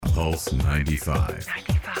Pulse 95.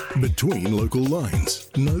 Between local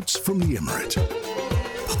lines. Notes from the Emirate.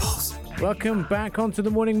 Welcome back onto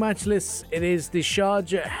the Morning Majlis. It is the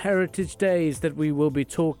Sharjah Heritage Days that we will be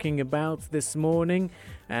talking about this morning,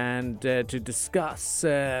 and to discuss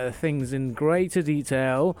things in greater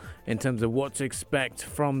detail in terms of what to expect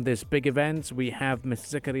from this big event, we have Ms.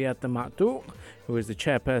 Zakariyat Ma'touq, who is the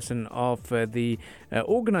chairperson of the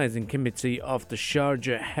organising committee of the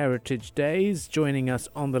Sharjah Heritage Days, joining us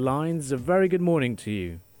on the lines. A very good morning to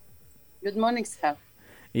you. Good morning, sir.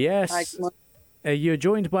 Yes. Hi, good morning. You're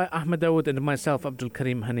joined by Ahmed Dawood and myself, Abdul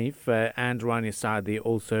Karim Hanif, and Rania Saadi,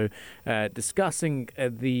 also discussing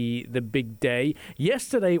the big day.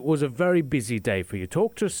 Yesterday was a very busy day for you.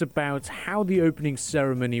 Talk to us about how the opening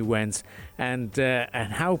ceremony went, and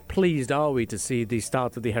how pleased are we to see the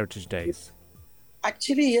start of the Heritage Days?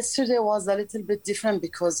 Actually, yesterday was a little bit different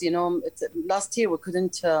because, last year we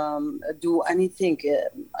couldn't do anything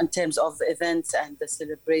in terms of events and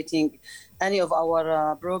celebrating any of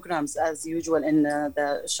our programs as usual in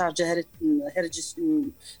the Sharjah Heritage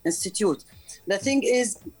Institute. The thing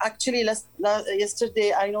is, actually,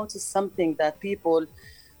 yesterday I noticed something that people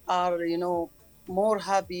are, more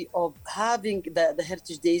happy of having the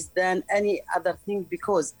Heritage Days than any other thing,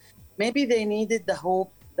 because maybe they needed the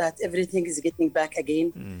hope that everything is getting back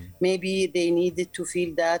again. Maybe they needed to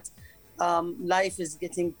feel that life is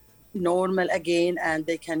getting normal again, and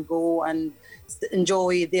they can go and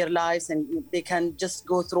enjoy their lives, and they can just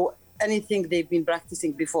go through anything they've been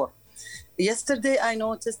practicing before. Yesterday, I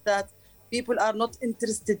noticed that people are not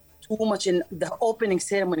interested too much in the opening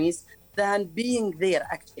ceremonies than being there,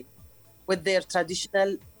 actually, with their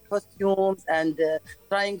traditional costumes and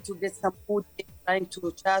trying to get some food, trying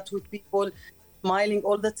to chat with people, smiling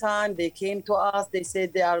all the time. They came to us. They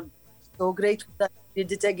said they are so grateful that we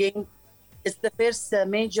did it again. It's the first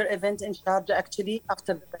major event in Sharjah, actually,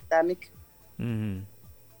 after the pandemic. Mm-hmm.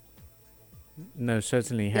 No,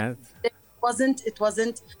 certainly has. It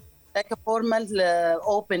wasn't like a formal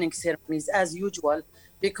opening ceremonies as usual,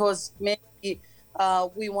 because maybe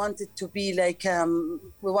we want it to be like,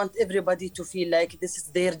 we want everybody to feel like this is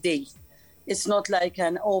their day. It's not like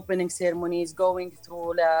an opening ceremony is going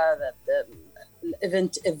through the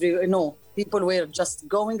event no. People were just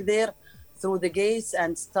going there through the gates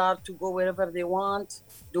and start to go wherever they want,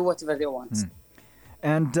 do whatever they want.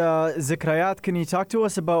 And Zikrayat, can you talk to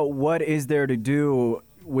us about what is there to do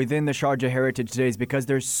within the Sharjah Heritage Days? Because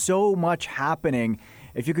there's so much happening.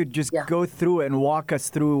 If you could just go through and walk us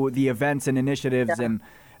through the events and initiatives and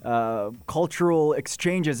cultural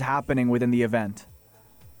exchanges happening within the event.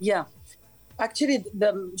 Yeah. Actually,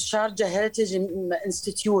 the Sharjah Heritage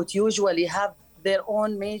Institute usually have their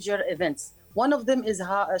own major events. One of them is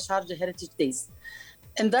Sharjah Heritage Days.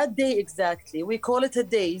 And that day exactly, we call it a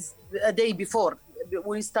day before.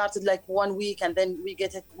 We started like 1 week, and then we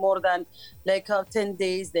get it more than like 10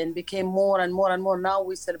 days, then became more and more and more. Now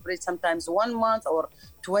we celebrate sometimes 1 month or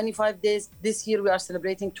 25 days. This year we are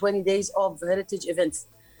celebrating 20 days of heritage events.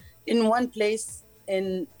 In one place,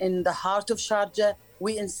 in the heart of Sharjah,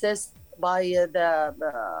 we insist by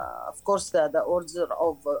of course, the order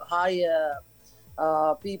of high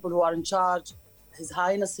people who are in charge, His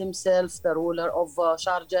Highness himself, the ruler of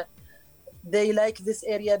Sharjah. They like this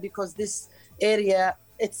area because this area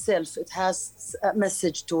itself, it has a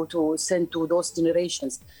message to send to those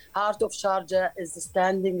generations. Heart of Sharjah is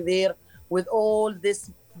standing there with all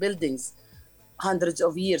these buildings hundreds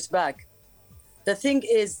of years back. The thing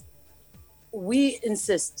is, we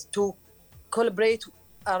insist to collaborate.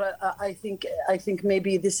 I think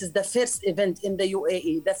maybe this is the first event in the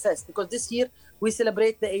UAE, the first, because this year we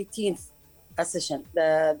celebrate the 18th session.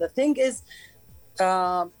 The thing is,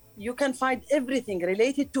 you can find everything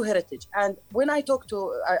related to heritage. And when I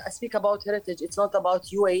speak about heritage, it's not about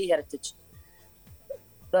UAE heritage,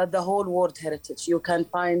 the whole world heritage. You can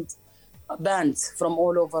find bands from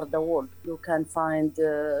all over the world. You can find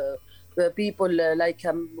the people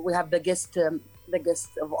we have the guest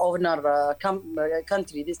of honor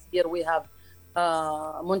country. This year we have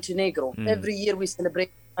Montenegro. Every year we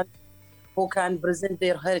celebrate who can present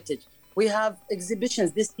their heritage. We have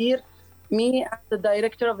exhibitions this year. Me, as the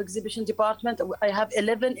director of exhibition department, I have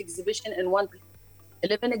 11 exhibitions in one place.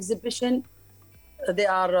 11 exhibition. They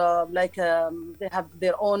are they have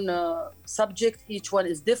their own subject. Each one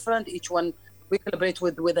is different. Each one we collaborate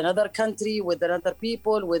with another country, with another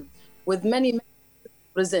people, with many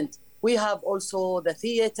present. We have also the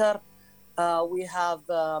theater. We have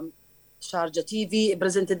Sharjah TV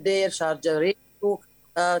presented there, Sharjah Radio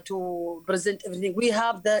to present everything. We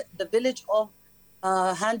have the village of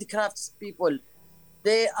handicrafts people.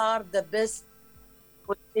 They are the best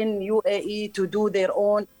in UAE to do their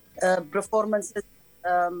own performances,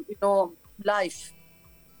 life.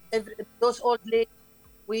 Those old ladies,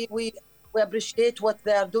 we appreciate what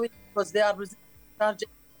they are doing because they are Sharjah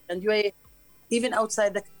and UAE, even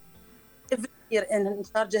outside the. Every year in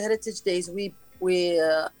Sharjah Heritage Days, we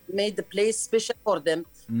made the place special for them.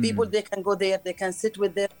 People, they can go there, they can sit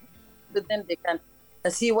with them, they can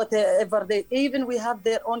see whatever even we have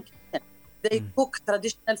their own kitchen. They cook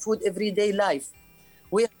traditional food every day live.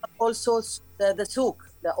 We have also the souk,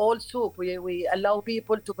 the old souk. We allow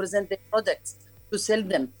people to present their products, to sell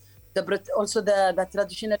them. Also the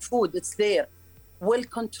traditional food, it's there, well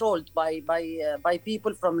controlled by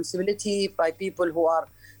people from municipality, by people who are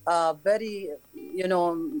very,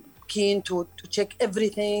 keen to check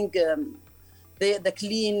everything, the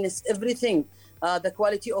cleanness, everything, the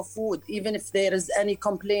quality of food. Even if there is any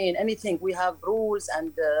complaint, anything, we have rules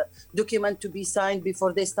and document to be signed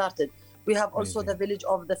before they started. We have also the village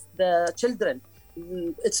of the children.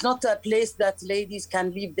 It's not a place that ladies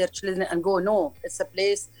can leave their children and go. No, it's a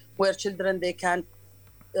place where children, they can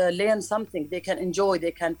learn something, they can enjoy,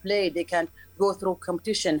 they can play, they can go through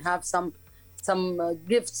competition, have some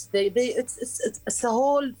gifts. It's a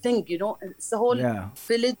whole thing, it's a whole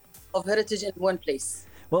village of heritage in one place.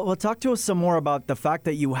 Well, talk to us some more about the fact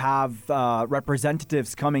that you have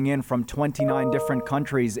representatives coming in from 29 different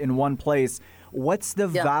countries in one place. What's the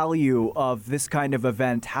value of this kind of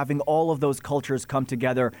event, having all of those cultures come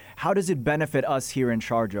together? How does it benefit us here in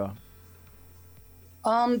Sharjah?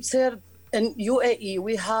 Sir, in UAE,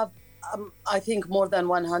 we have, I think, more than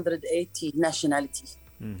 180 nationalities.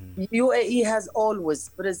 UAE has always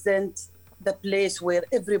present the place where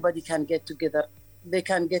everybody can get together. They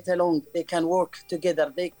can get along, they can work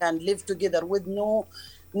together, they can live together with no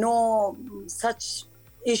such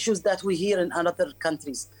issues that we hear in other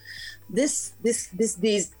countries. This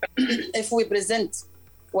days, if we present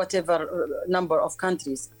whatever number of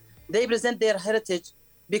countries, they present their heritage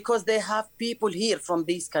because they have people here from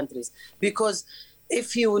these countries. Because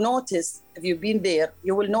if you notice, if you've been there,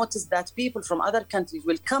 you will notice that people from other countries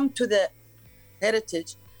will come to the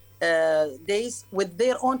heritage days with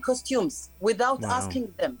their own costumes without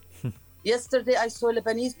asking them. Yesterday, I saw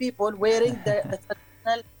Lebanese people wearing the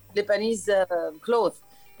traditional Lebanese clothes.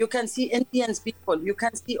 You can see Indian people. You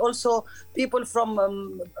can see also people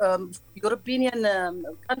from European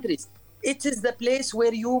countries. It is the place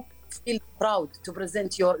where you feel proud to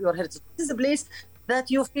present your heritage. This is a place that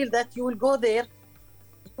you feel that you will go there,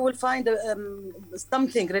 you will find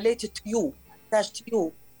something related to you, attached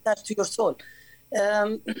to your soul.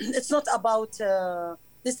 It's not about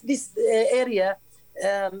this area.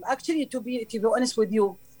 Actually, to be honest with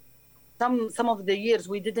you, some of the years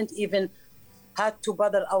we didn't even had to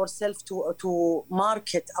bother ourselves to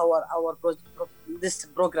market our this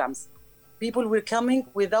programs. People were coming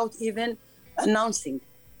without even announcing.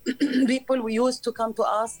 People we used to come to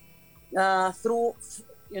us through,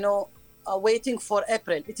 waiting for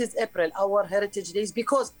April. It is April, our Heritage Days,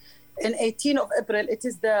 because in 18th of April, it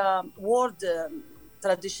is the World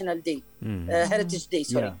Traditional Day, Heritage Day,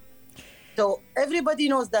 sorry. Yeah. So everybody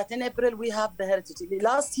knows that in April we have the Heritage Day.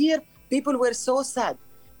 Last year, people were so sad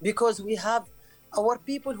because we have our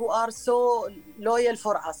people who are so loyal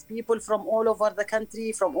for us, people from all over the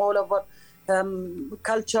country, from all over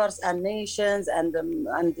cultures and nations and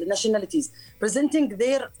nationalities, presenting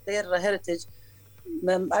their heritage,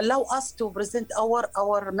 allow us to present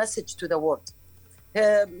our message to the world.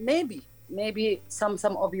 Maybe some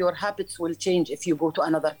of your habits will change if you go to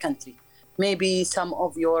another country. Maybe some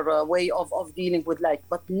of your way of dealing with life,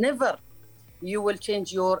 but never you will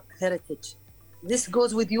change your heritage. This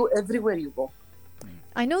goes with you everywhere you go.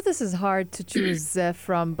 I know this is hard to choose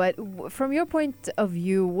from, but from your point of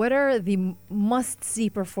view, what are the must-see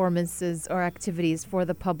performances or activities for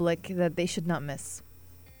the public that they should not miss?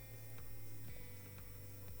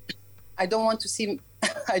 I don't want to say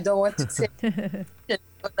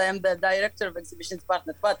but I am the director of exhibition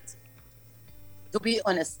department. But to be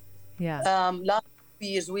honest, last few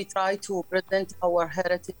years we try to present our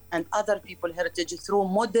heritage and other people's heritage through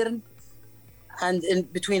modern and in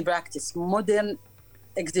between practice, modern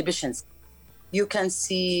exhibitions. You can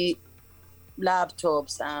see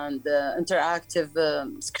laptops and interactive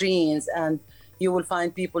screens, and you will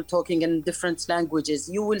find people talking in different languages.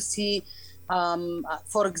 You will see,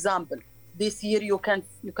 for example, this year you can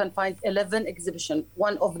find 11 exhibitions.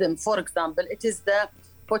 One of them, for example, it is the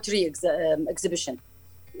pottery exhibition.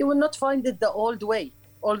 You will not find it the old way,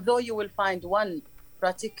 although you will find one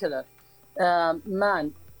particular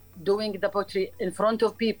man doing the pottery in front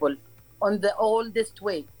of people on the oldest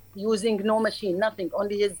way, using no machine, nothing,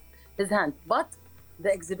 only his hand. But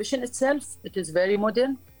the exhibition itself, it is very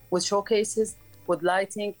modern, with showcases, with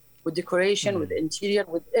lighting, with decoration, with interior,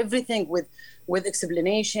 with everything, with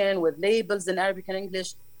explanation, with labels in Arabic and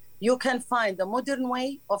English. You can find the modern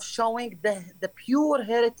way of showing the pure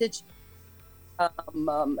heritage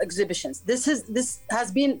exhibitions. This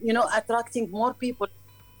has been, attracting more people,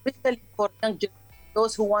 especially for young generation,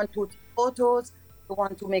 those who want to take photos, who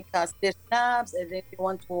want to make their snaps, and they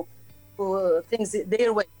want to things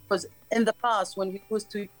their way. Because in the past, when we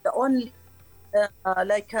used to the only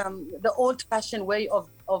the old-fashioned way of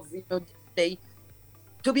display,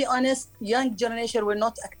 to be honest, young generation were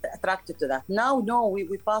not attracted to that. Now, no,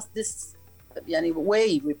 we passed this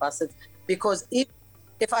way. We pass it because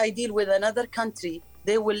if I deal with another country,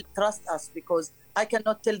 they will trust us because I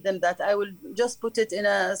cannot tell them that I will just put it in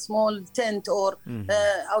a small tent or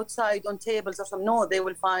outside on tables or something. No, they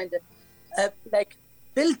will find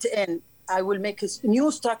built in. I will make a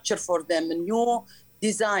new structure for them, a new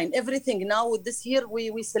design, everything. Now this year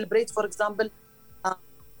we celebrate, for example,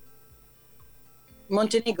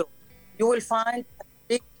 Montenegro. You will find a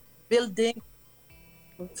big building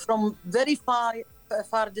from very far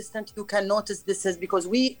distant. You can notice this is because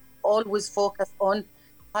we always focus on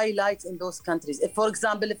highlights in those countries. If, for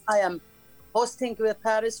example, if I am hosting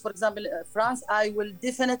Paris, for example, France, I will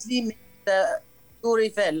definitely make the Tour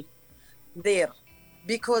Eiffel there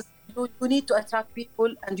because you need to attract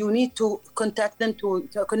people and you need to contact them to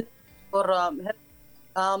connect for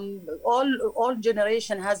all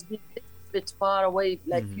generation has been a bit far away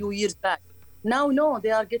few years back. Now, no,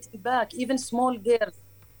 they are getting back. Even small girls,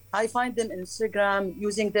 I find them on Instagram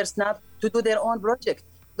using their Snap to do their own project.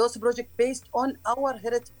 Those projects based on our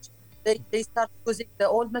heritage. They start using the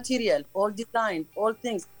old material, old design, all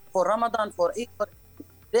things for Ramadan, for Eid.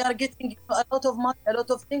 They are getting a lot of money, a lot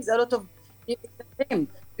of things, a lot of fame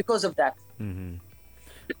because of that.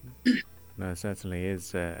 No, certainly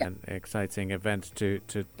is an exciting event to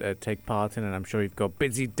take part in, and I'm sure you've got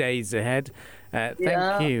busy days ahead.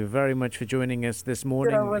 Thank you very much for joining us this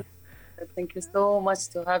morning. Thank you so much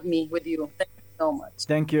to have me with you. Thank you so much.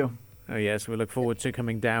 Thank you. Oh, yes, we look forward to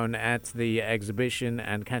coming down at the exhibition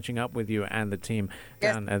and catching up with you and the team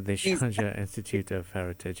down at the Sharjah Institute of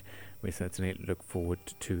Heritage. We certainly look forward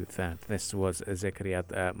to that. This was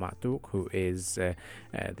Zikriyat Ma'touk, who is the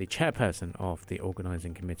chairperson of the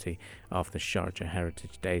organising committee of the Sharjah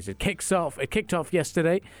Heritage Days. It kicked off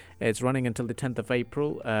yesterday. It's running until the 10th of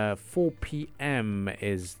April. 4 p.m.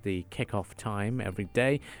 is the kick-off time every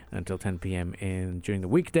day until 10 p.m. during the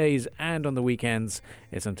weekdays, and on the weekends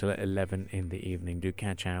it's until 11 in the evening. Do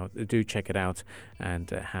check it out and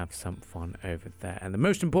have some fun over there. And the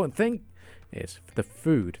most important thing is the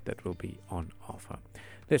food that will be on offer.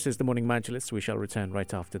 This is the Morning Majlis. We shall return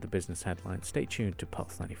right after the business headlines. Stay tuned to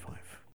Pulse 95.